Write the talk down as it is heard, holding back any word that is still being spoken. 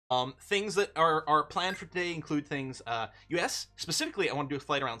Things that are planned for today include things, US, specifically I want to do a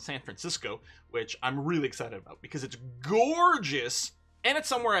flight around San Francisco, which I'm really excited about because it's gorgeous, and it's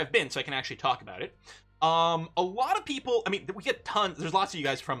somewhere I've been, so I can actually talk about it. A lot of people, I mean, we get tons, there's lots of you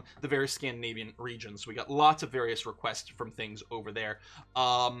guys from the various Scandinavian regions, so we got lots of various requests from things over there.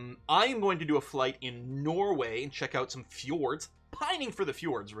 I am going to do a flight in Norway and check out some fjords, pining for the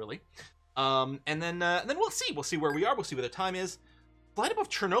fjords, really. And then we'll see where we are, we'll see where the time is. Flight above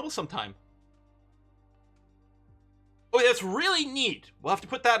Chernobyl sometime. Oh, that's really neat. We'll have to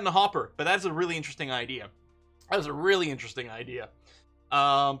put that in the hopper, but that's a really interesting idea. That was a really interesting idea.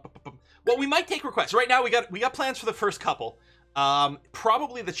 Well, we might take requests. Right now, we got plans for the first couple.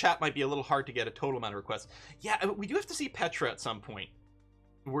 Probably the chat might be a little hard to get a total amount of requests. Yeah, we do have to see Petra at some point.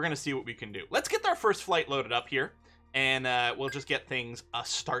 We're gonna see what we can do. Let's get our first flight loaded up here, and we'll just get things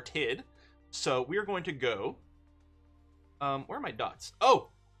started. So we are going to go. Where are my dots? Oh,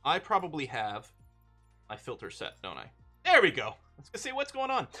 I probably have my filter set, don't I? There we go. Let's see what's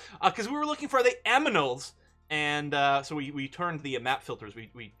going on. Because we were looking for the aminals, and so we turned the map filters.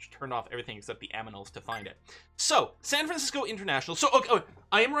 We turned off everything except the aminals to find it. So, San Francisco International. So, okay,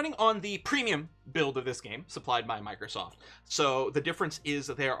 I am running on the premium build of this game, supplied by Microsoft. So, the difference is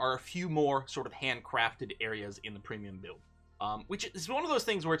that there are a few more sort of handcrafted areas in the premium build. Which is one of those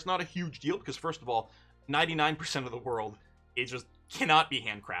things where it's not a huge deal, because first of all, 99% of the world, it just cannot be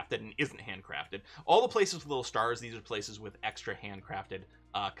handcrafted and isn't handcrafted. All the places with little stars, these are places with extra handcrafted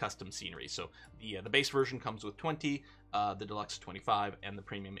custom scenery. So the base version comes with 20, the deluxe is 25, and the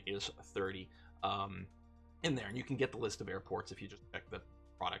premium is 30 in there. And you can get the list of airports if you just check the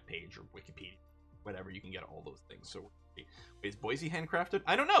product page or Wikipedia, whatever. You can get all those things. So is Boise handcrafted?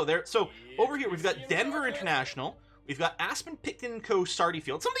 I don't know. So over here we've got Denver International. We've got Aspen Picton Co. Sardi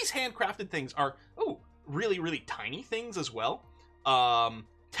Field. Some of these handcrafted things are really, really tiny things as well.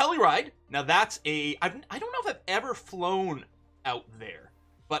 Telluride. Now that's I don't know if I've ever flown out there,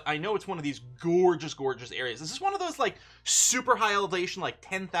 but I know it's one of these gorgeous, gorgeous areas. Is this one of those like super high elevation, like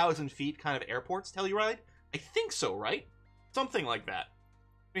 10,000 feet kind of airports, Telluride? I think so, right? Something like that.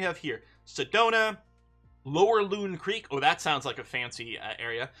 We have here Sedona, Lower Loon Creek. Oh, that sounds like a fancy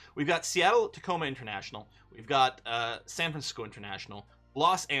area. We've got Seattle Tacoma International. We've got San Francisco International.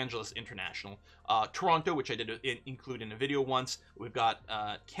 Los Angeles International, Toronto, which I did include in a video once. We've got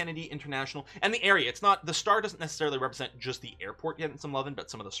Kennedy International, and the area. It's not, the star doesn't necessarily represent just the airport getting some loving, but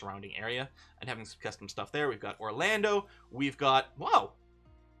some of the surrounding area and having some custom stuff there. We've got Orlando. We've got, wow.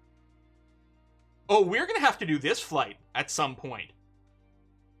 Oh, we're gonna have to do this flight at some point.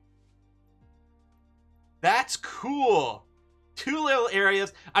 That's cool. Two little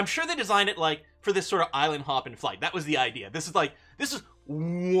areas. I'm sure they designed it like for this sort of island hop and flight. That was the idea. This is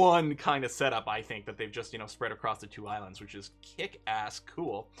one kind of setup, I think, that they've just, spread across the two islands, which is kick-ass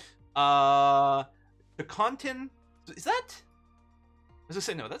cool. The content, is that? I was gonna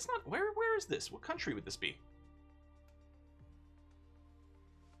say, no, that's not, where is this? What country would this be?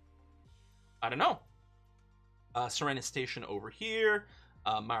 I don't know. Serenity Station over here,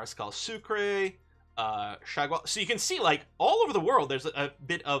 Mariscal Sucre, Chagua. So you can see, like, all over the world, there's a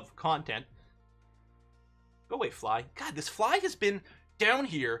bit of content. Go away, fly. God, this fly has been down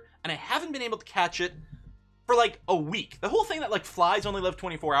here, and I haven't been able to catch it for, like, a week. The whole thing that, like, flies only live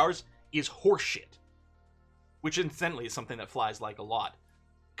 24 hours is horseshit. Which, incidentally, is something that flies like a lot.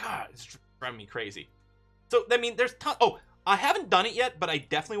 God, it's driving me crazy. So, I mean, there's tons. Oh, I haven't done it yet, but I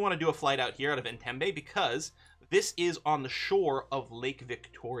definitely want to do a flight out here out of Entebbe, because this is on the shore of Lake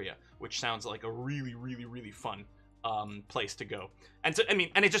Victoria, which sounds like a really, really, really fun place to go. And so, I mean,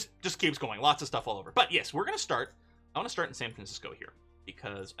 and it just keeps going. Lots of stuff all over. But yes, we're going to start. I want to start in San Francisco here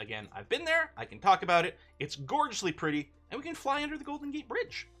because, again, I've been there. I can talk about it. It's gorgeously pretty, and we can fly under the Golden Gate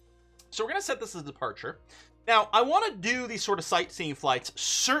Bridge. So we're going to set this as a departure. Now, I want to do these sort of sightseeing flights,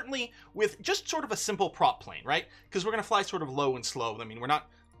 certainly with just sort of a simple prop plane, right? Because we're going to fly sort of low and slow. I mean, we're not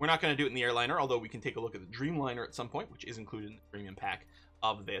going to do it in the airliner, although we can take a look at the Dreamliner at some point, which is included in the premium pack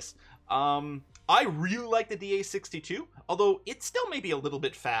of this. I really like the DA62, although it still may be a little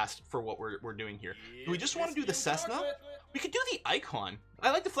bit fast for what we're doing here. Do we just want to do the Cessna? We could do the Icon.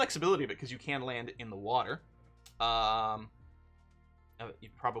 I like the flexibility of it because you can land in the water.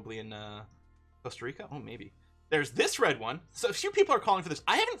 Probably in Costa Rica? Oh, maybe. There's this red one. So a few people are calling for this.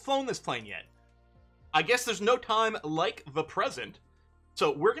 I haven't flown this plane yet. I guess there's no time like the present.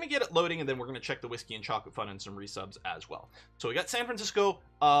 So we're going to get it loading, and then we're going to check the Whiskey and Chocolate Fun and some resubs as well. So we got San Francisco.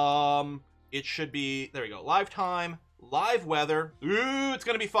 It should be, there we go, live time, live weather. Ooh, it's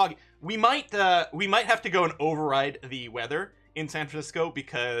going to be foggy. We might have to go and override the weather in San Francisco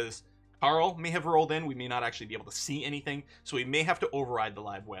because Carl may have rolled in. We may not actually be able to see anything, so we may have to override the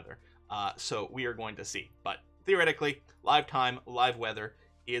live weather. So we are going to see. But theoretically, live time, live weather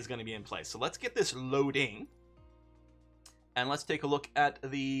is going to be in place. So let's get this loading. And let's take a look at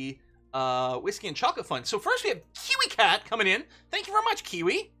the Whiskey and Chocolate Fund. So first we have Kiwi Cat coming in. Thank you very much,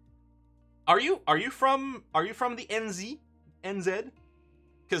 Kiwi. Are you from the NZ?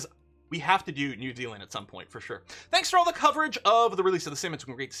 Because we have to do New Zealand at some point for sure. Thanks for all the coverage of the release of the sim. It's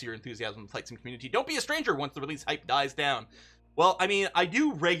been great to see your enthusiasm in the flight sim community. Don't be a stranger once the release hype dies down. Well, I mean, I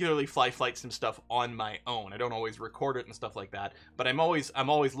do regularly fly flight sim stuff on my own. I don't always record it and stuff like that, but I'm always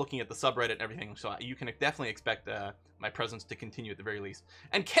looking at the subreddit and everything, so you can definitely expect my presence to continue at the very least.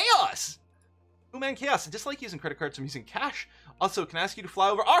 And Chaos! Oh man, Chaos, I just like using credit cards, I'm using cash. Also, can I ask you to fly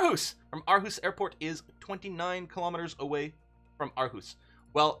over Aarhus? From Aarhus Airport is 29 kilometers away from Aarhus.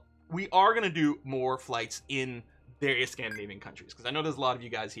 Well, we are going to do more flights in various Scandinavian countries, because I know there's a lot of you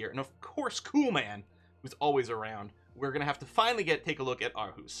guys here, and of course, Cool Man, who's always around. We're going to have to finally take a look at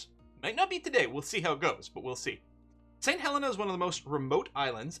Aarhus. Might not be today, we'll see how it goes, but we'll see. St. Helena is one of the most remote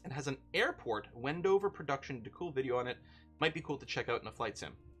islands and has an airport Wendover production. Did a cool video on it. Might be cool to check out in a flight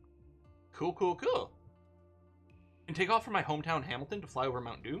sim. Cool, cool, cool. And take off from my hometown Hamilton to fly over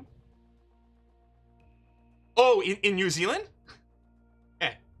Mount Doom. Oh, in New Zealand?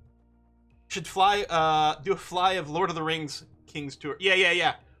 Eh. Should fly, do a fly of Lord of the Rings King's Tour.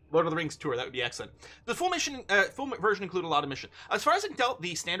 Yeah. Lord of the Rings tour, that would be excellent. The full version include a lot of missions. As far as I can tell,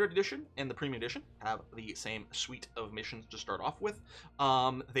 the standard edition and the premium edition have the same suite of missions to start off with.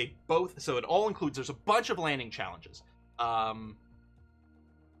 They both, so it all includes, there's a bunch of landing challenges.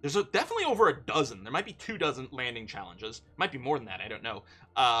 There's definitely over a dozen. There might be 24 landing challenges. Might be more than that, I don't know.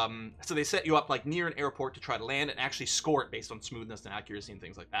 So they set you up like near an airport to try to land and actually score it based on smoothness and accuracy and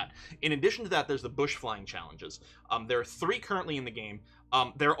things like that. In addition to that, there's the bush flying challenges. There are 3 currently in the game.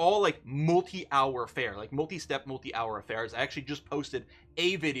 They're all like multi-hour affair, like multi-step, multi-hour affairs. I actually just posted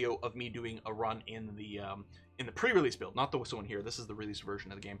a video of me doing a run in the pre-release build, not this one here. This is the release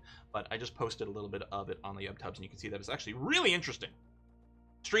version of the game, but I just posted a little bit of it on the UpTubs, and you can see that it's actually really interesting.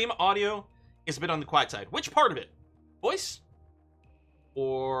 Stream audio is a bit on the quiet side. Which part of it? Voice?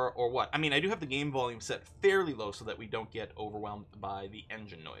 Or what? I mean, I do have the game volume set fairly low so that we don't get overwhelmed by the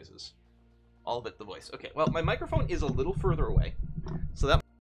engine noises. All of it the voice. Okay, well, my microphone is a little further away, so that...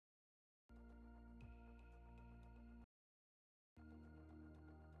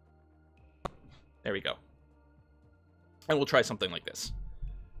 There we go. And we'll try something like this.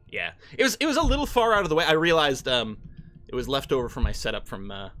 Yeah, it was a little far out of the way. I realized it was left over from my setup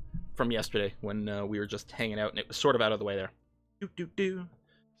from yesterday when we were just hanging out, and it was sort of out of the way there. San Francisco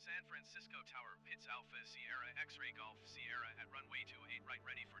Tower, Pitts Alpha, Sierra, X-Ray Golf, Sierra at runway 28 right,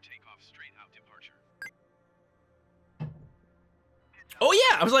 ready for takeoff, straight out departure. Oh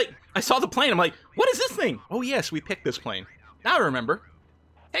yeah, I was like, I saw the plane. I'm like, what is this thing? Oh yes, we picked this plane. Now I remember.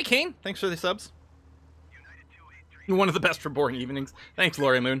 Hey Kane, thanks for the subs. One of the best for boring evenings. Thanks,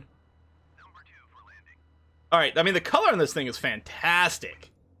 Lori Moon. All right, I mean, the color on this thing is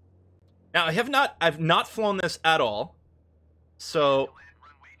fantastic. Now, I've not flown this at all. So,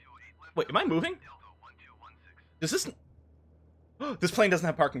 wait, am I moving? Does this... This plane doesn't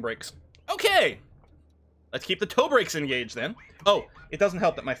have parking brakes. Okay. Let's keep the toe brakes engaged then. Oh, it doesn't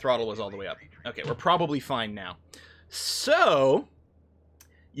help that my throttle was all the way up. Okay, we're probably fine now. So,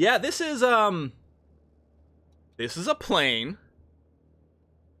 yeah, this is a plane.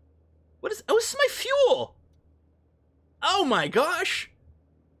 What is... Oh, this is my fuel! Oh my gosh!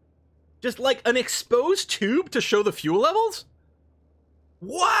 Just like an exposed tube to show the fuel levels?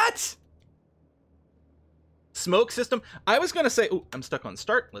 What? Smoke system. I was gonna say, oh, I'm stuck on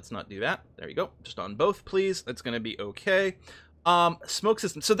start. Let's not do that. There you go. Just on both, please. That's gonna be okay. Smoke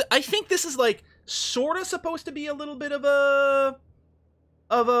system. So I think this is like sort of supposed to be a little bit of a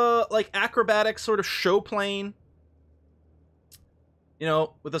like acrobatic sort of show plane. You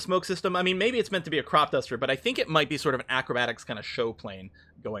know, with a smoke system. I mean, maybe it's meant to be a crop duster, but I think it might be sort of an acrobatics kind of show plane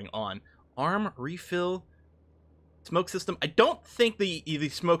going on. Arm refill, smoke system. I don't think the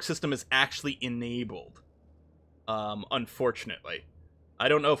smoke system is actually enabled. Unfortunately, I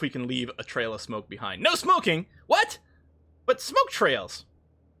don't know if we can leave a trail of smoke behind. No smoking. What? But smoke trails.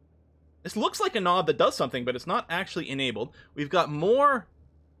 This looks like a knob that does something, but it's not actually enabled. We've got more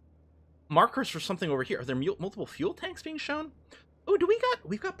markers for something over here. Are there multiple fuel tanks being shown? Oh,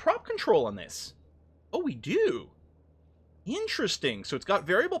 we've got prop control on this. Oh, we do. Interesting. So it's got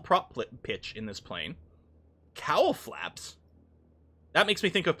variable prop pitch in this plane. Cowl flaps. That makes me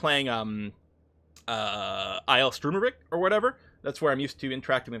think of playing IL Stroomerik or whatever. That's where I'm used to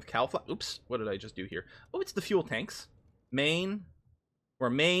interacting with cowl flap. Oops, what did I just do here? Oh, it's the fuel tanks. Main, Or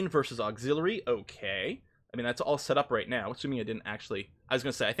main versus auxiliary. Okay. I mean, that's all set up right now, assuming I didn't actually... I was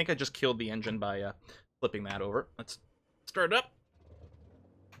going to say, I think I just killed the engine by flipping that over. Let's start it up.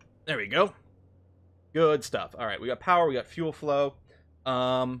 There we go. Good stuff. All right, we got power, we got fuel flow.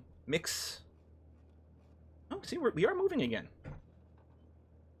 Mix. Oh, see, we are moving again.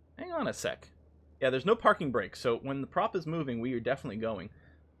 Hang on a sec. Yeah, there's no parking brake, so when the prop is moving, we are definitely going.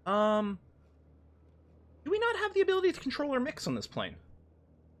 Do we not have the ability to control our mix on this plane?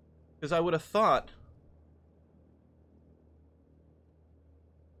 Because I would have thought...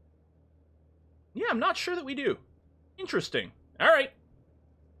 Yeah, I'm not sure that we do. Interesting. All right.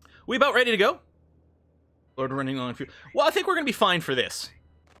 We about ready to go? Lord running on fuel. Well, I think we're going to be fine for this.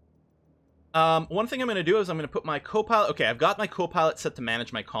 One thing I'm going to do is I'm going to put my co-pilot... Okay, I've got my co-pilot set to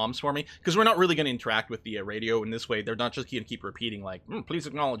manage my comms for me, because we're not really going to interact with the radio in this way. They're not just going to keep repeating, like, please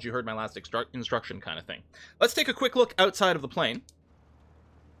acknowledge you heard my last instruction kind of thing. Let's take a quick look outside of the plane.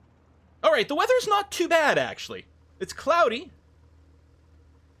 All right, the weather's not too bad, actually. It's cloudy,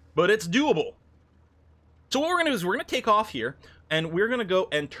 but it's doable. So what we're going to do is we're going to take off here, and we're going to go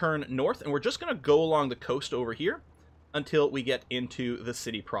and turn north, and we're just going to go along the coast over here until we get into the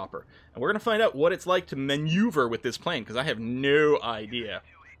city proper. And we're going to find out what it's like to maneuver with this plane, because I have no idea.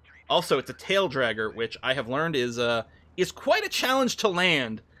 Also, it's a tail dragger, which I have learned is quite a challenge to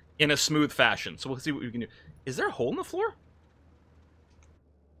land in a smooth fashion. So we'll see what we can do. Is there a hole in the floor?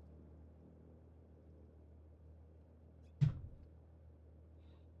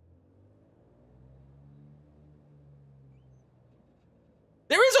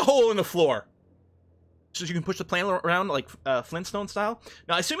 There is a hole in the floor! So you can push the plane around like Flintstone style.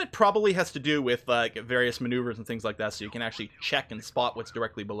 Now, I assume it probably has to do with like various maneuvers and things like that, so you can actually check and spot what's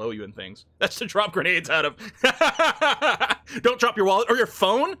directly below you and things. That's to drop grenades out of. Don't drop your wallet or your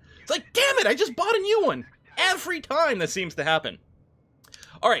phone. It's like, damn it, I just bought a new one. Every time this seems to happen.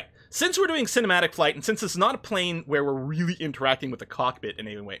 All right, since we're doing cinematic flight, and since it's not a plane where we're really interacting with the cockpit in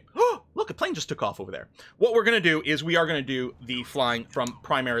any way. Oh, look, a plane just took off over there. What we're going to do is we are going to do the flying from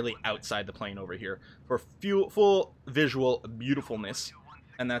primarily outside the plane over here for full visual beautifulness,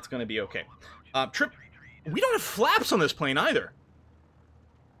 and that's going to be okay. Trip, we don't have flaps on this plane either.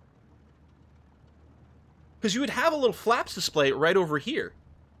 Because you would have a little flaps display right over here.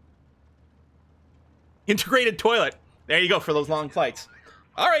 Integrated toilet. There you go for those long flights.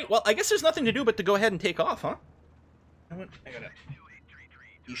 All right, well, I guess there's nothing to do but to go ahead and take off, huh? I gotta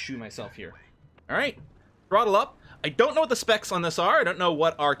issue myself here. All right, throttle up. I don't know what the specs on this are. I don't know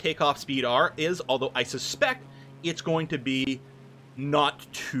what our takeoff speed is, although I suspect it's going to be not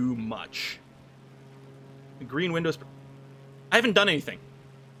too much. The green windows. I haven't done anything.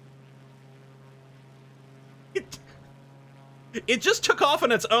 It just took off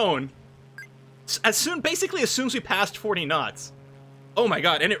on its own. Basically as soon as we passed 40 knots. Oh my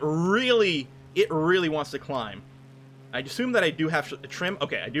god, and it really wants to climb. I assume that I do have a trim.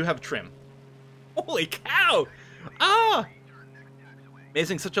 Okay, I do have a trim. Holy cow! Ah!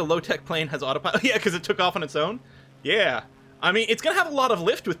 Amazing, such a low-tech plane has autopilot. Yeah, because it took off on its own? Yeah. I mean, it's going to have a lot of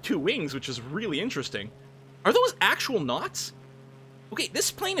lift with 2 wings, which is really interesting. Are those actual knots? Okay,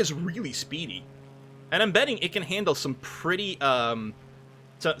 this plane is really speedy. And I'm betting it can handle some pretty, some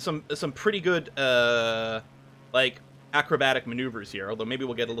pretty good, like, acrobatic maneuvers here, although maybe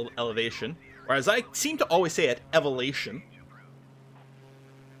we'll get a little elevation. Or as I seem to always say it, elevation.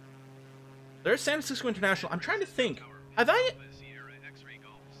 There's San Francisco International. I'm trying to think. Have I...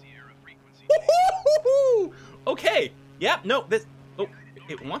 Okay. Yeah, no, this... Oh,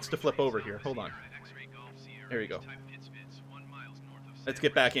 it wants to flip over here. Hold on. There we go. Let's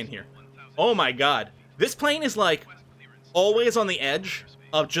get back in here. Oh my god. This plane is like always on the edge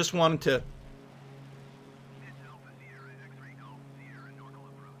of just wanting to...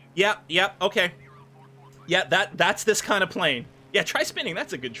 Yeah, okay. Yeah, that's this kind of plane. Yeah, try spinning.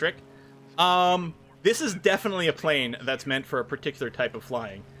 That's a good trick. This is definitely a plane that's meant for a particular type of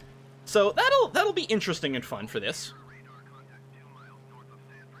flying. So that'll be interesting and fun for this.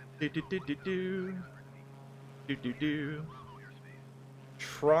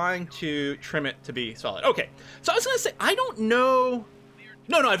 Trying to trim it to be solid. Okay, so I was gonna say I don't know.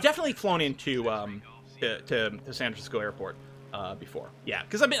 No, I've definitely flown into to San Francisco Airport before. Yeah,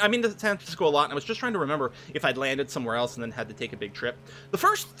 because I've been to San Francisco a lot, and I was just trying to remember if I'd landed somewhere else and then had to take a big trip. The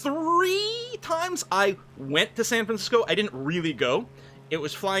first 3 times I went to San Francisco, I didn't really go. It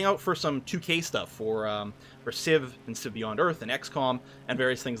was flying out for some 2K stuff for Civ and Civ Beyond Earth and XCOM and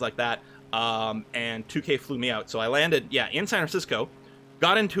various things like that. And 2K flew me out, so I landed, yeah, in San Francisco,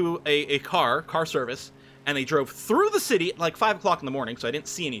 got into a car service, and they drove through the city at like 5 o'clock in the morning, so I didn't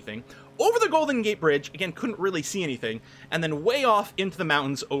see anything, over the Golden Gate Bridge, again, couldn't really see anything, and then way off into the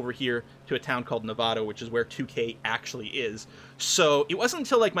mountains over here to a town called Novato, which is where 2K actually is. So it wasn't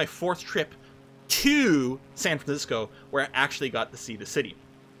until like my 4th trip to San Francisco where I actually got to see the city.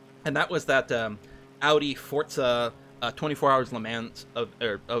 And that was that Audi Forza 24 Hours Le Mans of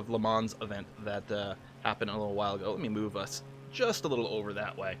Le Mans event that happened a little while ago. Let me move us just a little over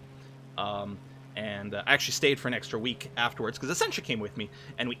that way. And I actually stayed for an extra week afterwards because Essentia came with me,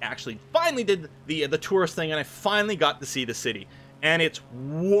 and we actually finally did the tourist thing, and I finally got to see the city, and it's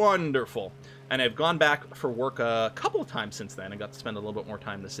wonderful. And I've gone back for work a couple of times since then. I got to spend a little bit more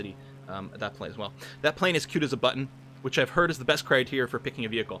time in the city at that plane as well. That plane is cute as a button, which I've heard is the best criteria for picking a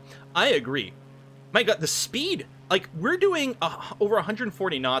vehicle. I agree. My God, the speed! Like, we're doing over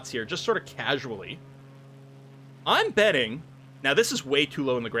 140 knots here, just sort of casually. I'm betting... Now, this is way too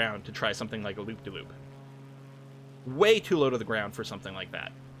low in the ground to try something like a loop-de-loop. Way too low to the ground for something like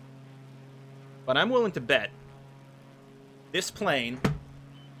that. But I'm willing to bet this plane...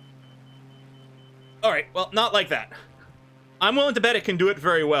 Alright, well, not like that. I'm willing to bet it can do it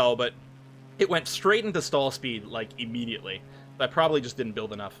very well, but it went straight into stall speed, like, immediately. I probably just didn't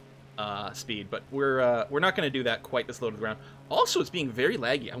build enough speed, but we're not going to do that quite this low to the ground. Also, it's being very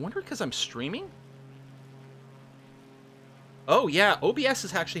laggy. I wonder because I'm streaming? Oh, yeah, OBS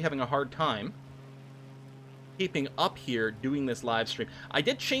is actually having a hard time keeping up here doing this live stream. I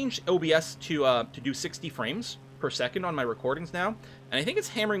did change OBS to do 60 frames per second on my recordings now, and I think it's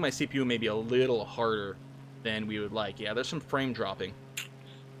hammering my CPU maybe a little harder than we would like. Yeah, there's some frame dropping.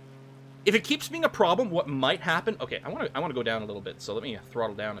 If it keeps being a problem, what might happen... Okay, I want to go down a little bit, so let me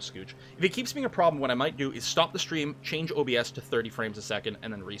throttle down a scooch. If it keeps being a problem, what I might do is stop the stream, change OBS to 30 frames a second,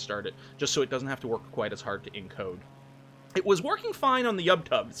 and then restart it, just so it doesn't have to work quite as hard to encode. It was working fine on the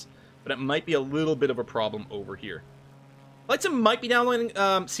YubTubs, but it might be a little bit of a problem over here. Lights might be downloading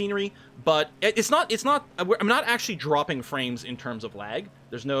scenery, but it's not. I'm not actually dropping frames in terms of lag.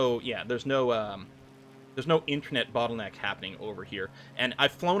 There's no internet bottleneck happening over here. And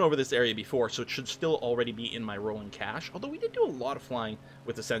I've flown over this area before, so it should still already be in my rolling cache. Although we did do a lot of flying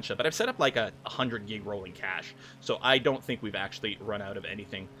with Essentia, but I've set up like a 100 gig rolling cache, so I don't think we've actually run out of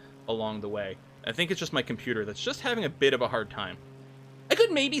anything along the way. I think it's just my computer that's just having a bit of a hard time. I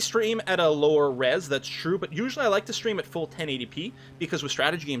could maybe stream at a lower res, that's true, but usually I like to stream at full 1080p, because with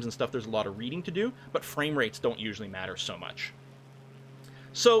strategy games and stuff there's a lot of reading to do, but frame rates don't usually matter so much.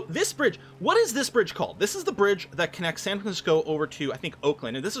 So this bridge, what is this bridge called? This is the bridge that connects San Francisco over to, I think,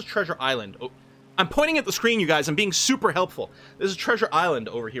 Oakland, and this is Treasure Island. Oh, I'm pointing at the screen, you guys, I'm being super helpful. This is Treasure Island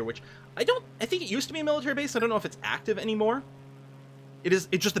over here, which I think it used to be a military base, I don't know if it's active anymore. It's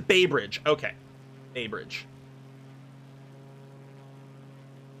just the Bay Bridge, okay. Bay Bridge.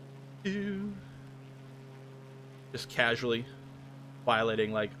 Just casually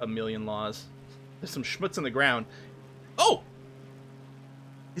violating like a million laws. There's some schmutz in the ground. Oh!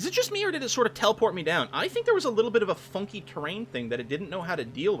 Is it just me, or did it sort of teleport me down? I think there was a little bit of a funky terrain thing that it didn't know how to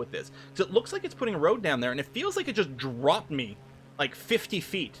deal with this. Because it looks like it's putting a road down there, and it feels like it just dropped me like 50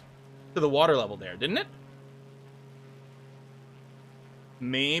 feet to the water level there, didn't it?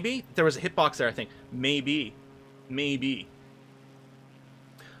 Maybe? There was a hitbox there, I think. Maybe. Maybe.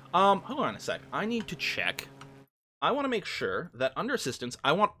 Hold on a sec. I need to check. I want to make sure that under assistance,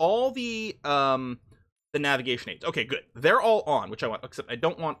 I want all the navigation aids. Okay, good. They're all on, which I want, except I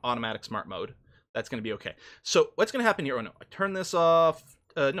don't want automatic smart mode. That's going to be okay. So what's going to happen here? Oh, no. I turn this off.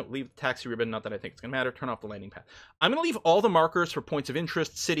 No, leave the taxi ribbon. Not that I think it's going to matter. Turn off the landing pad. I'm going to leave all the markers for points of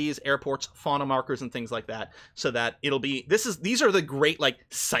interest, cities, airports, fauna markers, and things like that, so that it'll be... These are the great, like,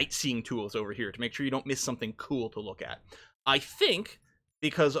 sightseeing tools over here to make sure you don't miss something cool to look at. I think,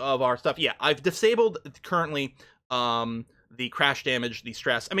 because of our stuff, yeah, I've disabled currently the crash damage, the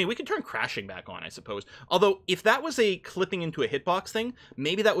stress. I mean, we can turn crashing back on, I suppose. Although, if that was a clipping into a hitbox thing,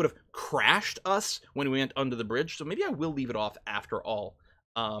 maybe that would have crashed us when we went under the bridge, so maybe I will leave it off after all.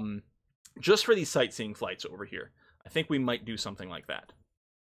 Just for these sightseeing flights over here. I think we might do something like that.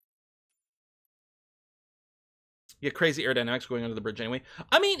 You get crazy aerodynamics going under the bridge anyway.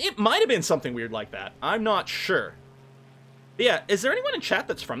 I mean, it might have been something weird like that. I'm not sure. But yeah, is there anyone in chat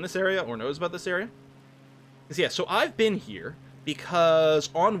that's from this area or knows about this area? Because yeah, so I've been here because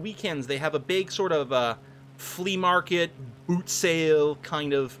on weekends they have a big sort of flea market, boot sale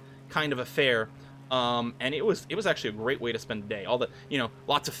kind of affair. And it was actually a great way to spend the day. All the,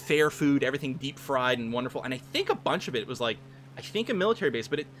 lots of fair food, everything deep fried and wonderful. And I think a bunch of it was like, I think a military base,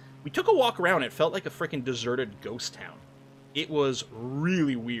 but we took a walk around. It felt like a freaking deserted ghost town. It was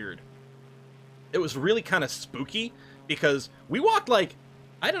really weird. It was really kind of spooky because we walked like,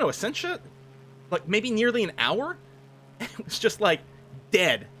 I don't know, Essentia, like maybe nearly an hour. It was just like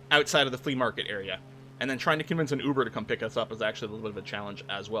dead. outside of the flea market area. And then trying to convince an Uber to come pick us up is actually a little bit of a challenge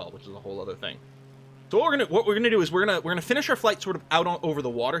as well, which is a whole other thing. So what we're gonna do is we're gonna finish our flight sort of out over the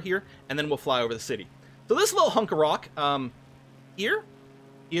water here, and then we'll fly over the city. So this little hunk of rock here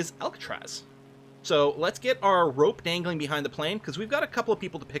is Alcatraz. So let's get our rope dangling behind the plane, because we've got a couple of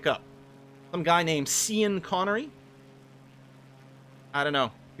people to pick up. Some guy named Cian Connery. I don't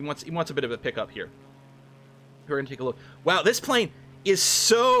know. He wants a bit of a pickup here. We're gonna take a look. Wow, this plane is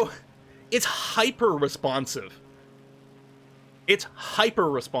so... It's hyper responsive. It's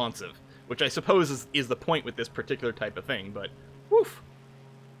hyper responsive, which I suppose is the point with this particular type of thing, but woof.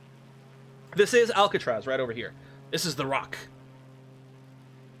 This is Alcatraz right over here. This is the rock.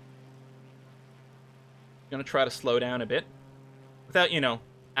 Gonna try to slow down a bit without, you know,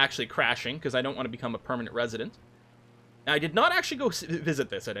 actually crashing, because I don't want to become a permanent resident. Now, I did not actually go visit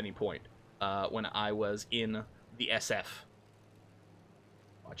this at any point when I was in the SF.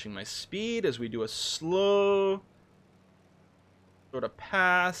 Watching my speed as we do a slow sort of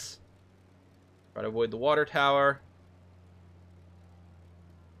pass. Try to avoid the water tower.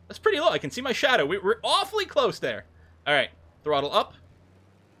 That's pretty low. I can see my shadow. We're awfully close there. All right, throttle up.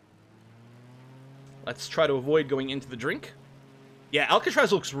 Let's try to avoid going into the drink. Yeah,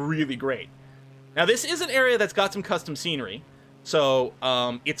 Alcatraz looks really great. Now, this is an area that's got some custom scenery, so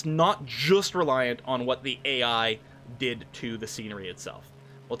it's not just reliant on what the AI did to the scenery itself.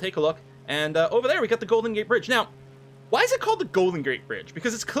 We'll take a look, and over there we got the Golden Gate Bridge. Now, why is it called the Golden Gate Bridge?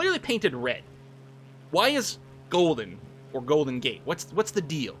 Because it's clearly painted red. Why is golden or Golden Gate? What's the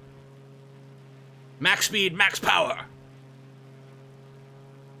deal? Max speed, max power.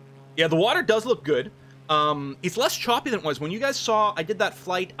 Yeah, the water does look good. It's less choppy than it was. When you guys saw, I did that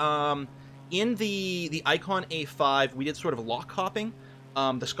flight in the Icon A5, we did sort of lock hopping,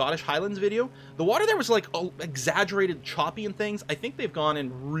 the Scottish Highlands video. The water there was like exaggerated choppy and things. I think they've gone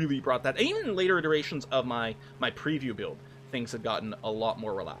and really brought that. Even in later iterations of my preview build, things have gotten a lot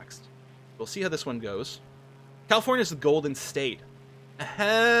more relaxed. We'll see how this one goes. California is the Golden State.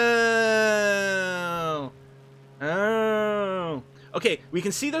 Oh. Oh. Okay, we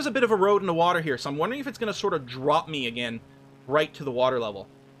can see there's a bit of a road in the water here, so I'm wondering if it's going to sort of drop me again right to the water level.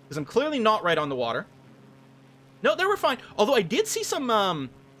 Because I'm clearly not right on the water. No, there we're fine. Although I did see some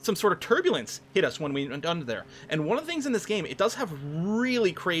sort of turbulence hit us when we went under there. And one of the things in this game, it does have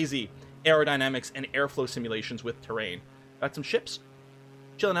really crazy aerodynamics and airflow simulations with terrain. Got some ships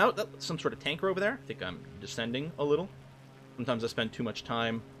chilling out. Some sort of tanker over there. I think I'm descending a little. Sometimes I spend too much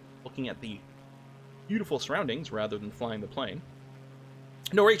time looking at the beautiful surroundings rather than flying the plane.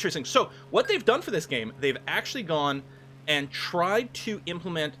 No ray tracing. So what they've done for this game, they've actually gone and tried to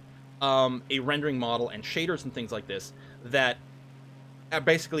implement a rendering model and shaders and things like this that are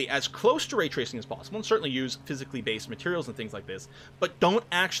basically as close to ray tracing as possible, and certainly use physically based materials and things like this, but don't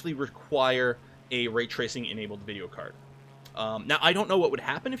actually require a ray tracing enabled video card. Now, I don't know what would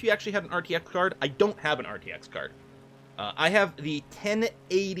happen if you actually had an RTX card. I don't have an RTX card. I have the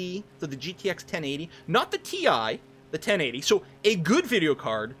 1080, so the GTX 1080, not the TI, the 1080, so a good video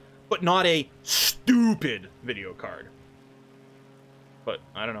card, but not a stupid video card. But,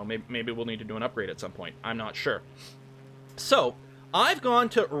 I don't know, maybe we'll need to do an upgrade at some point. I'm not sure. So, I've gone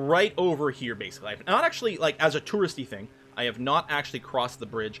to right over here, basically. I've not actually, like, as a touristy thing, I have not actually crossed the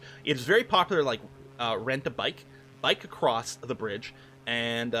bridge. It's very popular, like, rent a bike across the bridge,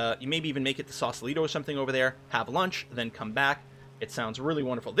 and you maybe even make it to Sausalito or something over there, have lunch, then come back. It sounds really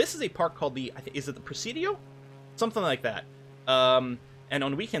wonderful. This is a park called the, is it the Presidio? Something like that. And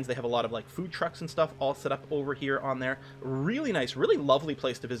on weekends, they have a lot of, like, food trucks and stuff all set up over here on there. Really nice, really lovely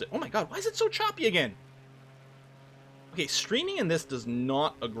place to visit. Oh my god, why is it so choppy again? Okay, streaming in this does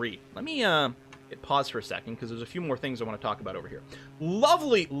not agree. Let me hit pause for a second, because there's a few more things I want to talk about over here.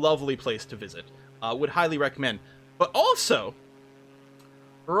 Lovely, lovely place to visit. Would highly recommend. But also,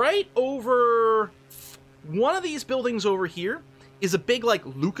 right over one of these buildings over here is a big, like,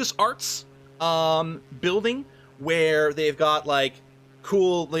 LucasArts building, where they've got, like,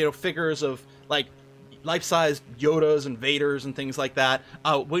 cool, you know, figures of, like, life-size Yodas and Vaders and things like that.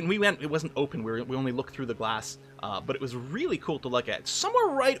 When we went, it wasn't open. We only looked through the glass, but it was really cool to look at. Somewhere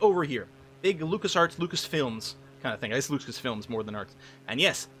right over here. Big LucasArts, Lucasfilms kind of thing. I guess Lucasfilms more than arts. And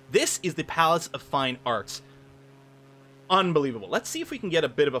yes, this is the Palace of Fine Arts. Unbelievable. Let's see if we can get a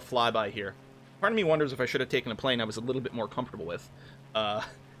bit of a flyby here. Part of me wonders if I should have taken a plane I was a little bit more comfortable with, and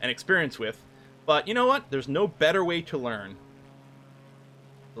experienced with. But you know what? There's no better way to learn.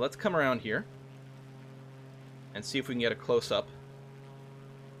 So let's come around here and see if we can get a close-up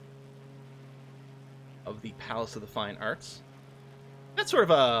of the Palace of the Fine Arts. That's sort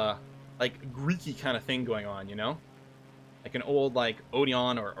of a, like, Greeky kind of thing going on, you know? like an old like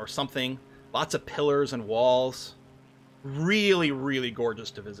Odeon or something. Lots of pillars and walls. Really, really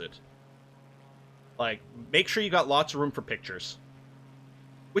gorgeous to visit. Like, make sure you got lots of room for pictures.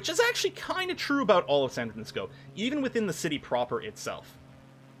 Which is actually kind of true about all of San Francisco, even within the city proper itself.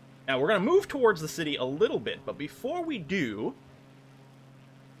 Now, we're going to move towards the city a little bit, but before we do,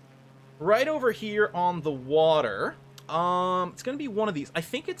 right over here on the water, it's going to be one of these. I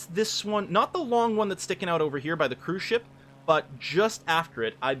think it's this one, not the long one that's sticking out over here by the cruise ship, but just after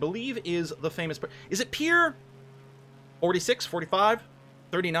it, I believe is the famous... Is it Pier 46, 45,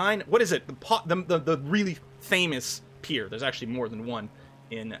 39? What is it? The really famous pier. There's actually more than one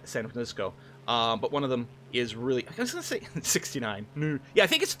in San Francisco. But one of them is really... I was going to say 69. Yeah, I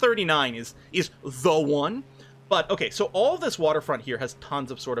think it's 39 is the one. But, okay, so all of this waterfront here has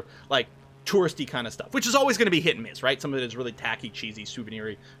tons of sort of, like, touristy kind of stuff, which is always going to be hit and miss, right? Some of it is really tacky, cheesy,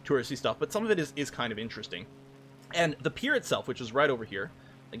 souvenir-y, touristy stuff, but some of it is kind of interesting. And the pier itself, which is right over here,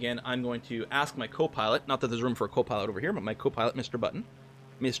 again, I'm going to ask my co-pilot, not that there's room for a co-pilot over here, but my co-pilot, Mr. Button,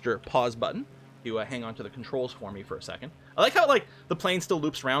 Mr. Pause Button, to hang on to the controls for me for a second. I like how, like, the plane still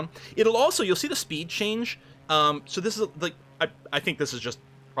loops around. It'll also, you'll see the speed change. So this is, like, I think this is just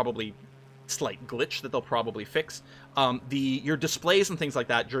probably slight glitch that they'll probably fix. Your displays and things like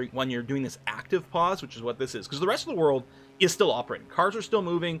that when you're doing this active pause, which is what this is, because the rest of the world is still operating. Cars are still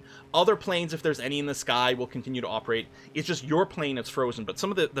moving. Other planes, if there's any in the sky, will continue to operate. It's just your plane that's frozen, but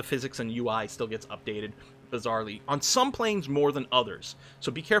some of the physics and UI still gets updated bizarrely on some planes more than others.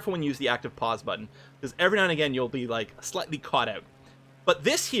 So be careful when you use the active pause button, because every now and again you'll be like slightly caught out. But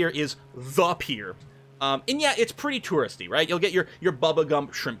this here is the pier. And yeah, it's pretty touristy, right? You'll get your Bubba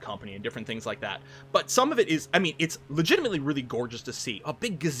Gump Shrimp Company and different things like that. But some of it is, I mean, it's legitimately really gorgeous to see. A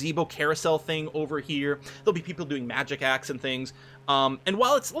big gazebo carousel thing over here. There'll be people doing magic acts and things. And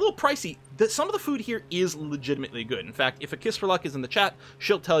while it's a little pricey, some of the food here is legitimately good. In fact, if A Kiss for Luck is in the chat,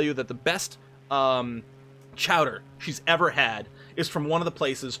 she'll tell you that the best chowder she's ever had is from one of the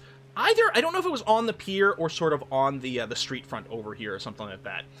places. Either, I don't know if it was on the pier or sort of on the street front over here or something like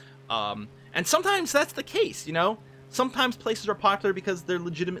that. And sometimes that's the case, you know? Sometimes places are popular because they're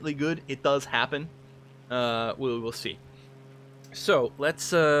legitimately good. It does happen. We'll see. So,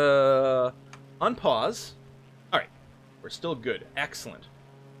 let's unpause. Alright, we're still good. Excellent.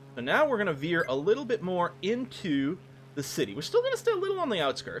 So now we're going to veer a little bit more into the city. We're still going to stay a little on the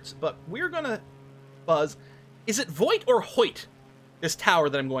outskirts, but we're going to buzz. Is it Voigt or Hoyt, this tower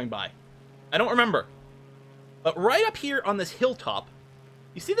that I'm going by? I don't remember. But right up here on this hilltop,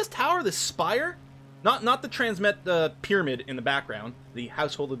 you see this tower, this spire? Not the Transmet pyramid in the background, the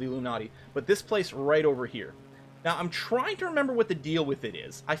Household of the Illuminati, but this place right over here. Now, I'm trying to remember what the deal with it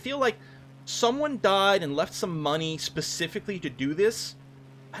is. I feel like someone died and left some money specifically to do this.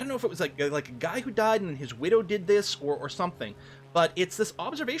 I don't know if it was like a guy who died and his widow did this or something. But it's this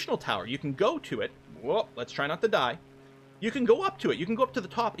observational tower. You can go to it. Whoa, let's try not to die. You can go up to it. You can go up to the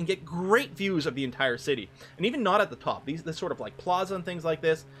top and get great views of the entire city. And even not at the top. This sort of like plaza and things like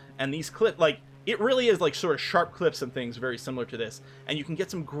this. And these cliffs, like, it really is like sort of sharp cliffs and things very similar to this. And you can get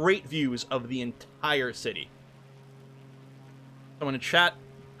some great views of the entire city. Someone in chat,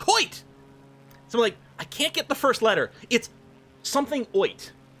 Hoyt! So I'm like, I can't get the first letter. It's something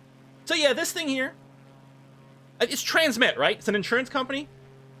Oit. So yeah, this thing here, it's Transmet, right? It's an insurance company.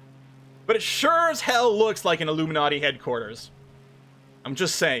 But it sure as hell looks like an Illuminati headquarters. I'm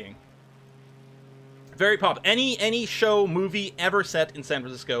just saying. Very pop. Any show, movie ever set in San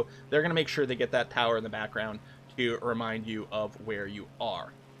Francisco, they're going to make sure they get that tower in the background to remind you of where you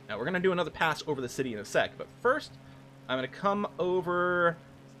are. Now, we're going to do another pass over the city in a sec. But first, I'm going to come over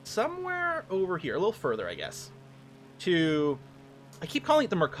somewhere over here. A little further, I guess. To... I keep calling it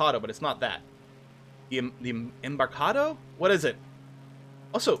the Mercado, but it's not that. The Embarcado? What is it?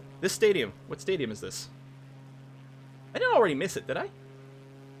 Also, this stadium. What stadium is this? I didn't already miss it, did I?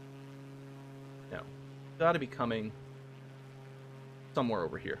 No. Gotta be coming somewhere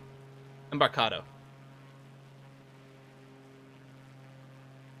over here. Embarcado.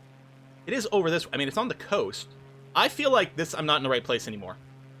 It is over this way. I mean, it's on the coast. I feel like this, I'm not in the right place anymore.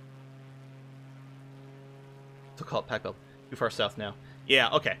 Still call it Pac-Belt. Too far south now. Yeah,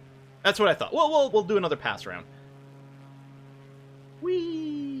 okay. That's what I thought. Well, we'll do another pass around.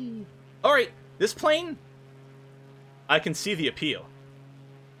 Whee! Alright, this plane, I can see the appeal.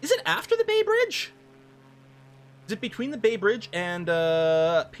 Is it after the Bay Bridge? Is it between the Bay Bridge and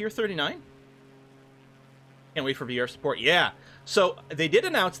Pier 39? Can't wait for VR support. Yeah. So, they did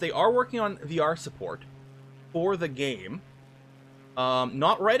announce they are working on VR support for the game.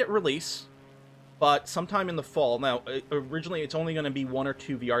 Not right at release, but sometime in the fall. Now, originally it's only going to be 1 or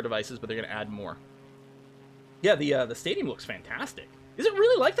 2 VR devices, but they're going to add more. Yeah, the stadium looks fantastic. Is it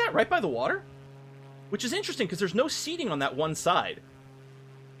really like that, right by the water? Which is interesting, because there's no seating on that one side.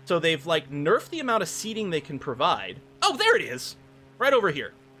 So they've, like, nerfed the amount of seating they can provide. Oh, there it is! Right over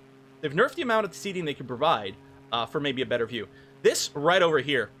here. They've nerfed the amount of seating they can provide for maybe a better view. This, right over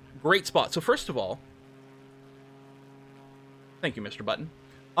here, great spot. So first of all, thank you, Mr. Button.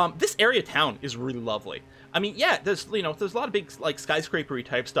 This area town is really lovely. I mean, yeah, there's a lot of big, like, skyscraper-y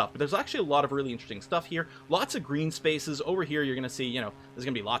type stuff, but there's actually a lot of really interesting stuff here. Lots of green spaces. Over here, you're going to see, there's going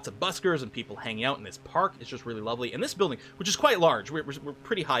to be lots of buskers and people hanging out in this park. It's just really lovely. And this building, which is quite large, we're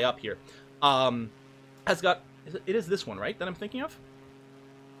pretty high up here, has got, it is this one, right, that I'm thinking of?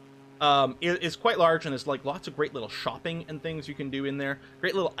 It is quite large, and there's, like, lots of great little shopping and things you can do in there.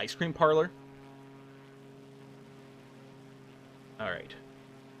 Great little ice cream parlor. All right.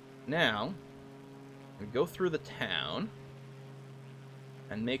 Now, we go through the town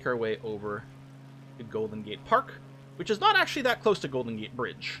and make our way over to Golden Gate Park, which is not actually that close to Golden Gate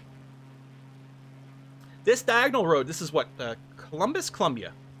Bridge. This diagonal road, this is what,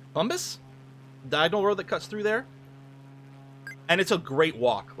 Columbia? Columbus? Diagonal road that cuts through there. And it's a great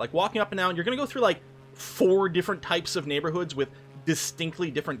walk. Like, walking up and down, you're going to go through, like, 4 different types of neighborhoods with distinctly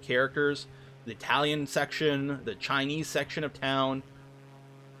different characters. The Italian section, the Chinese section of town.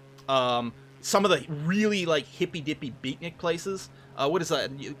 Some of the really, like, hippy-dippy beatnik places. What is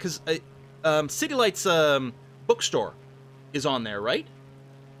that? Because City Lights bookstore is on there, right?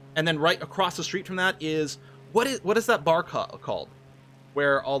 And then right across the street from that is... What is that bar called?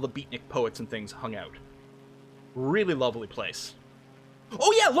 Where all the beatnik poets and things hung out. Really lovely place.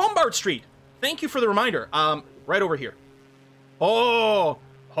 Oh, yeah, Lombard Street! Thank you for the reminder. Right over here. Oh,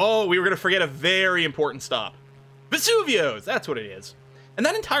 we were going to forget a very important stop. Vesuvio's! That's what it is. And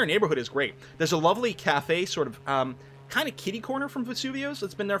that entire neighborhood is great. There's a lovely cafe, sort of, kind of kitty corner from Vesuvio's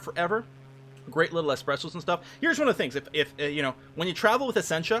that's been there forever. Great little espressos and stuff. Here's one of the things. If when you travel with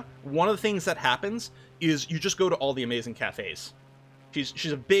Essentia, one of the things that happens is you just go to all the amazing cafes.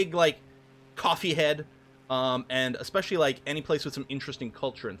 She's a big, like, coffee head, and especially, like, any place with some interesting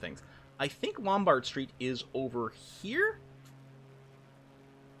culture and things. I think Lombard Street is over here.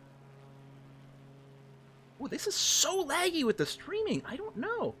 Oh, this is so laggy with the streaming. I don't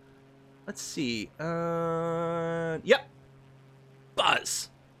know. Let's see. Yep. Buzz.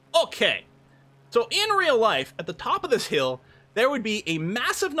 Okay. So in real life, at the top of this hill, there would be a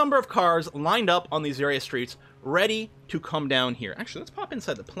massive number of cars lined up on these various streets, ready to come down here. Actually, let's pop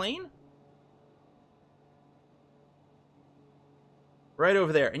inside the plane. Right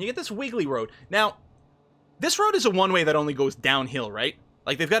over there. And you get this wiggly road. Now, this road is a one-way that only goes downhill, right?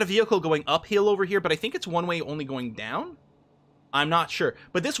 Like, they've got a vehicle going uphill over here, but I think it's one way only going down? I'm not sure.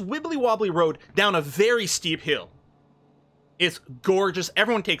 But this wibbly-wobbly road down a very steep hill is gorgeous.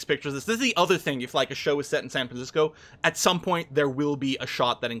 Everyone takes pictures of this. This is the other thing. If, like, a show is set in San Francisco, at some point there will be a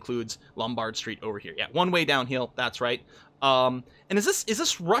shot that includes Lombard Street over here. Yeah, one way downhill. That's right. And is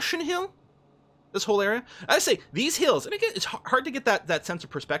this Russian Hill? This whole area? I say, these hills, and again, it's hard to get that sense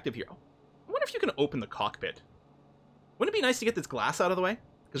of perspective here. I wonder if you can open the cockpit. Wouldn't it be nice to get this glass out of the way?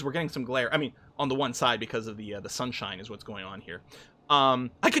 Because we're getting some glare. I mean, on the one side because of the sunshine is what's going on here. I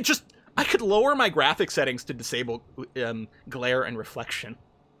could lower my graphic settings to disable glare and reflection.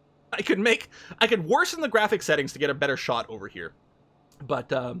 I could worsen the graphic settings to get a better shot over here.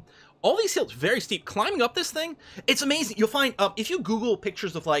 But all these hills, very steep. Climbing up this thing, it's amazing. You'll find, if you Google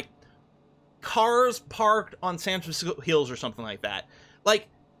pictures of, like, cars parked on San Francisco hills or something like that, like,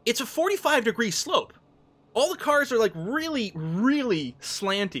 it's a 45-degree slope. All the cars are, like, really, really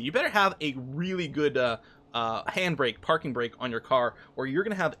slanty. You better have a really good handbrake, parking brake on your car, or you're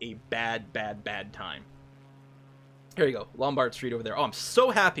going to have a bad, bad, bad time. Here you go. Lombard Street over there. Oh, I'm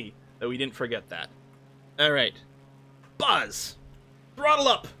so happy that we didn't forget that. All right. Buzz! Throttle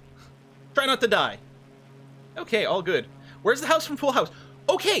up! Try not to die. Okay, all good. Where's the house from Full House?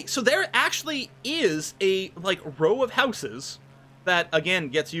 Okay, so there actually is a, like, row of houses that, again,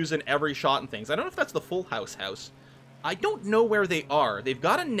 gets used in every shot and things. I don't know if that's the Full House house. I don't know where they are. They've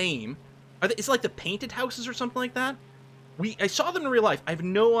got a name. It's like the painted houses or something like that. I saw them in real life. I have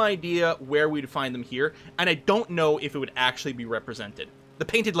no idea where we'd find them here, and I don't know if it would actually be represented. The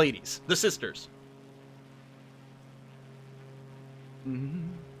painted ladies. The sisters.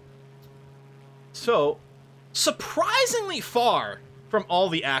 So, surprisingly far from all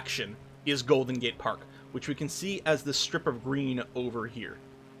the action is Golden Gate Park, which we can see as the strip of green over here.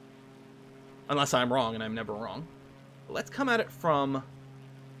 Unless I'm wrong, and I'm never wrong. Let's come at it from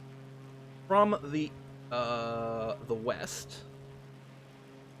the west.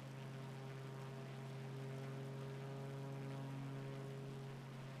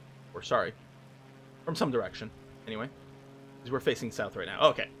 Or sorry, From some direction, anyway. Because we're facing south right now.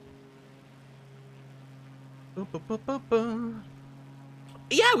 Okay.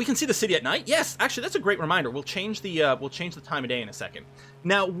 Yeah, we can see the city at night. Yes, actually, that's a great reminder. We'll change the time of day in a second.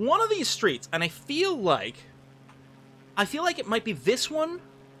 Now, one of these streets, and I feel like it might be this one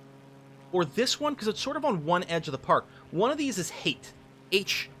or this one, because it's sort of on one edge of the park. One of these is Haight,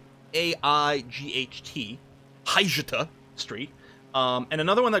 H-A-I-G-H-T, Haight Street, and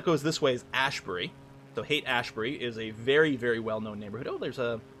another one that goes this way is Ashbury. So Haight Ashbury is a very, very well-known neighborhood. Oh,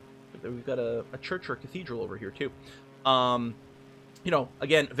 we've got a church or a cathedral over here too. You know,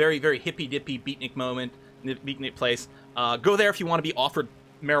 again, very, very hippy-dippy beatnik moment, beatnik place. Go there if you want to be offered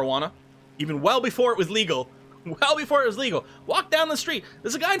marijuana, even well before it was legal. Well before it was legal. Walk down the street.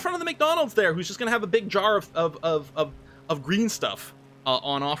 There's a guy in front of the McDonald's there who's just going to have a big jar of green stuff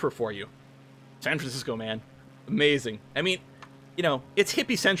on offer for you. San Francisco, man. Amazing. I mean, you know, it's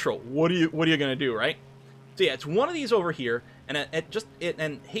hippie central. What are you going to do, right? So yeah, it's one of these over here, and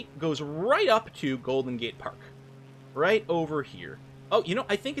and Haight goes right up to Golden Gate Park. Right over here. Oh, you know,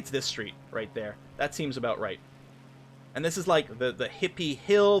 I think it's this street right there. That seems about right. And this is like the hippie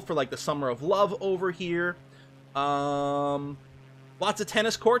hill for like the Summer of Love over here. Lots of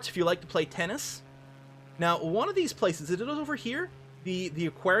tennis courts if you like to play tennis. Now, one of these places, is it over here? The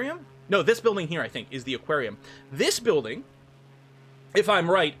aquarium? No, this building here, I think, is the aquarium. This building, if I'm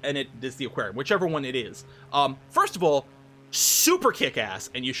right, and it is the aquarium, whichever one it is. First of all, super kick-ass,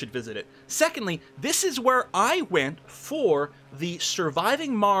 and you should visit it. Secondly, this is where I went for the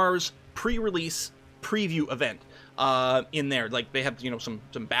Surviving Mars pre-release preview event. In there, like they have, you know, some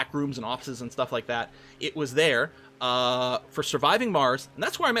back rooms and offices and stuff like that. It was there for Surviving Mars, and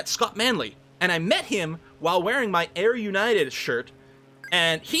that's where I met Scott Manley. And I met him while wearing my Air United shirt,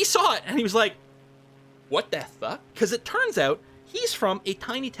 and he saw it and he was like, "What the fuck?" Because it turns out he's from a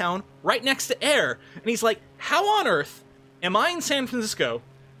tiny town right next to Air, and he's like, "How on earth am I in San Francisco,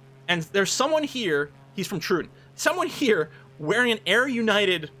 and there's someone here?" He's from Truden. Someone here wearing an Air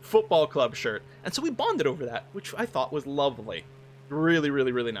United football club shirt. And so we bonded over that, which I thought was lovely. Really,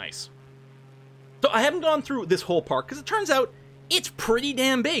 really, really nice. So I haven't gone through this whole park, because it turns out it's pretty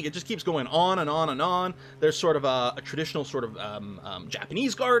damn big. It just keeps going on and on and on. There's sort of a traditional sort of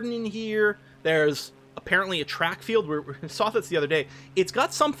Japanese garden in here. There's apparently a track field. We saw this the other day. It's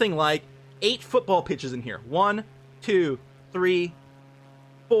got something like 8 football pitches in here. 1, 2, 3,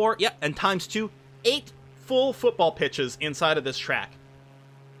 4, yeah, and times 2, 8 full football pitches inside of this track.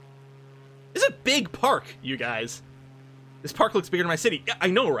 This is a big park, you guys. This park looks bigger than my city. Yeah, I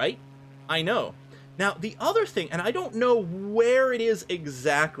know, right? I know. Now, the other thing, and I don't know where it is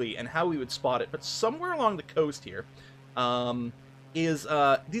exactly and how we would spot it, but somewhere along the coast here, is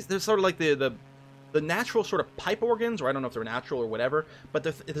there's sort of like the natural sort of pipe organs, or I don't know if they're natural or whatever, but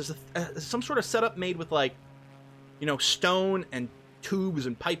there's some sort of setup made with, like, you know, stone and tubes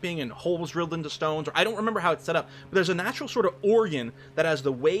and piping and holes drilled into stones, or I don't remember how it's set up, but there's a natural sort of organ that as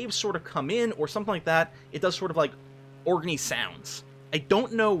the waves sort of come in or something like that, it does sort of like organy sounds. I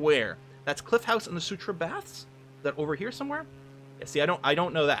don't know where. That's Cliff House and the Sutra Baths? Is that over here somewhere? Yeah, see, I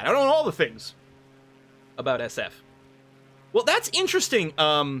don't know that. I don't know all the things about SF. Well, that's interesting,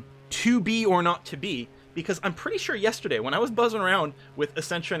 to be or not to be, because I'm pretty sure yesterday when I was buzzing around with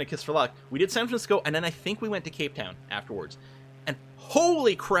Essentia and A Kiss for Luck, we did San Francisco, and then I think we went to Cape Town afterwards. And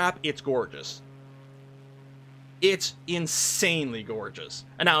holy crap, it's gorgeous. It's insanely gorgeous.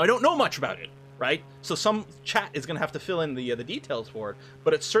 And now, I don't know much about it, right? So some chat is going to have to fill in the details for it,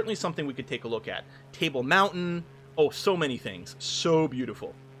 but it's certainly something we could take a look at. Table Mountain, oh, so many things. So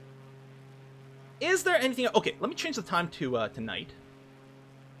beautiful. Is there anything... Okay, let me change the time to night.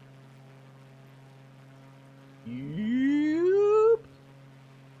 Yoop.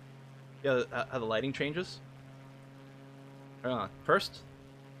 Yeah, how the lighting changes. First,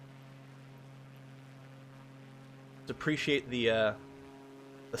 let's appreciate the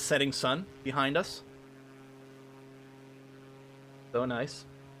setting sun behind us. So nice.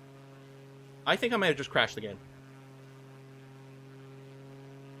 I think I might have just crashed the game.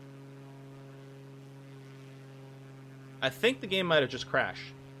 I think the game might have just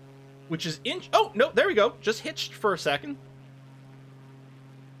crashed. Which is oh, no, there we go. Just hitched for a second.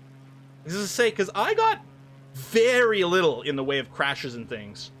 This is to say, because I got very little in the way of crashes and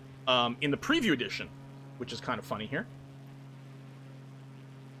things in the preview edition, which is kind of funny here.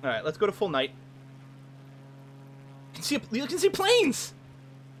 All right, let's go to full night. You can see planes.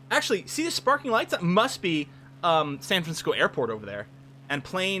 Actually, see the sparking lights? That must be San Francisco Airport over there. And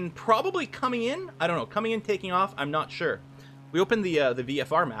plane probably coming in. I don't know, coming in, taking off. I'm not sure. We open the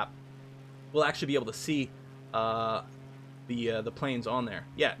VFR map. We'll actually be able to see the the planes on there.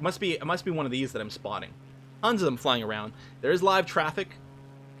 Yeah, it must be one of these that I'm spotting. Tons of them flying around. There is live traffic.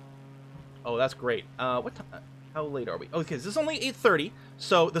 Oh, that's great. What time? How late are we? Okay, this is only 8:30,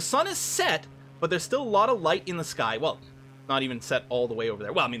 so the sun is set, but there's still a lot of light in the sky. Well, not even set all the way over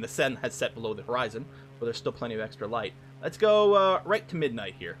there. Well, I mean, the sun has set below the horizon, but there's still plenty of extra light. Let's go right to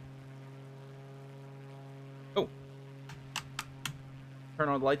midnight here. Oh. Turn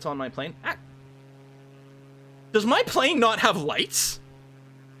on the lights on my plane. Ah. Does my plane not have lights?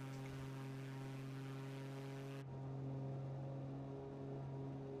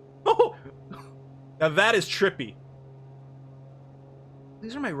 Oh! Now that is trippy.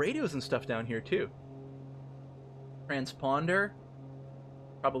 These are my radios and stuff down here, too. Transponder.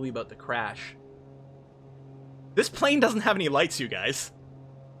 Probably about to crash. This plane doesn't have any lights, you guys.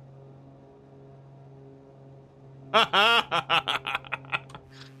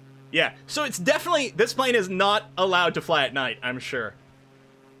 Yeah, so it's definitely... This plane is not allowed to fly at night, I'm sure.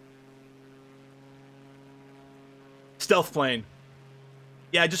 Stealth plane.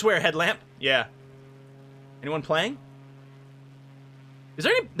 Yeah, just wear a headlamp. Yeah. Anyone playing? Is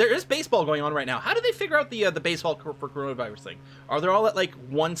there any... There is baseball going on right now. How do they figure out the baseball for coronavirus thing? Are they all at, like,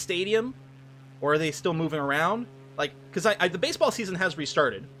 one stadium? Or are they still moving around? Like, because the baseball season has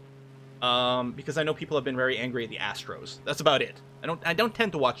restarted. Because I know people have been very angry at the Astros. That's about it. I don't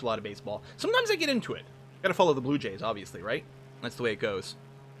tend to watch a lot of baseball. Sometimes I get into it. Gotta follow the Blue Jays, obviously, right? That's the way it goes.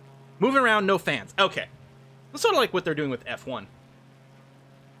 Moving around, no fans. Okay. That's sort of like what they're doing with F1.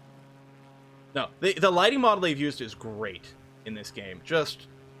 No, the lighting model they've used is great in this game. Just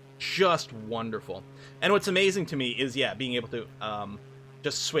wonderful. And what's amazing to me is, yeah, being able to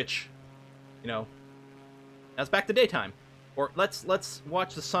just switch, you know. Now it's back to daytime. Or let's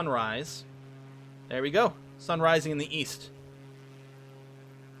watch the sunrise. There we go. Sun rising in the east.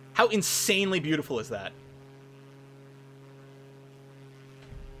 How insanely beautiful is that?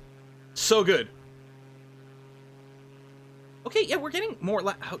 So good. Okay, yeah, we're getting more...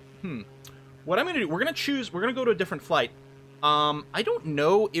 What I'm going to do, we're going to go to a different flight. I don't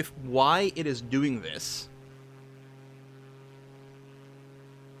know why it is doing this.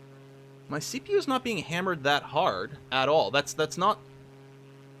 My CPU is not being hammered that hard at all. That's not...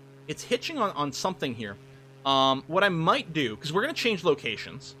 It's hitching on something here. What I might do, because we're going to change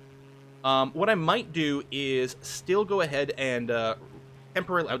locations, what I might do is still go ahead and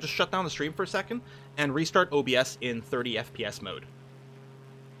temporarily... I'll just shut down the stream for a second and restart OBS in 30 FPS mode.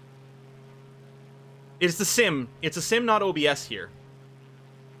 It's the sim. It's a sim, not OBS here.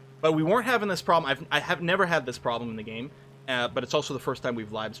 But we weren't having this problem. I have never had this problem in the game. But it's also the first time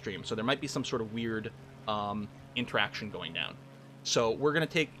we've live streamed, so there might be some sort of weird interaction going down. So we're going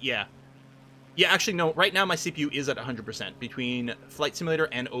to take... Yeah, actually, no. Right now, my CPU is at 100%. Between Flight Simulator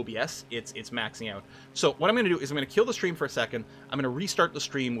and OBS, it's maxing out. So what I'm going to do is I'm going to kill the stream for a second. I'm going to restart the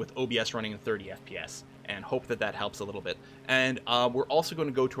stream with OBS running at 30 FPS and hope that helps a little bit. And we're also going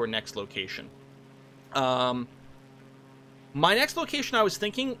to go to our next location. My next location I was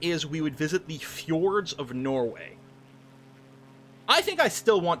thinking is we would visit the fjords of Norway. I think I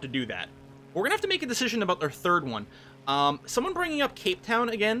still want to do that. We're going to have to make a decision about our third one. Someone bringing up Cape Town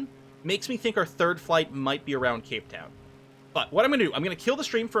again makes me think our third flight might be around Cape Town. But what I'm going to do, I'm going to kill the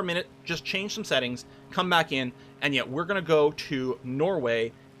stream for a minute, just change some settings, come back in, and yeah, we're going to go to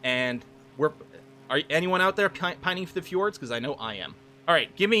Norway, and are anyone out there pining for the fjords? Because I know I am. All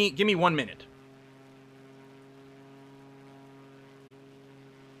right, give me 1 minute.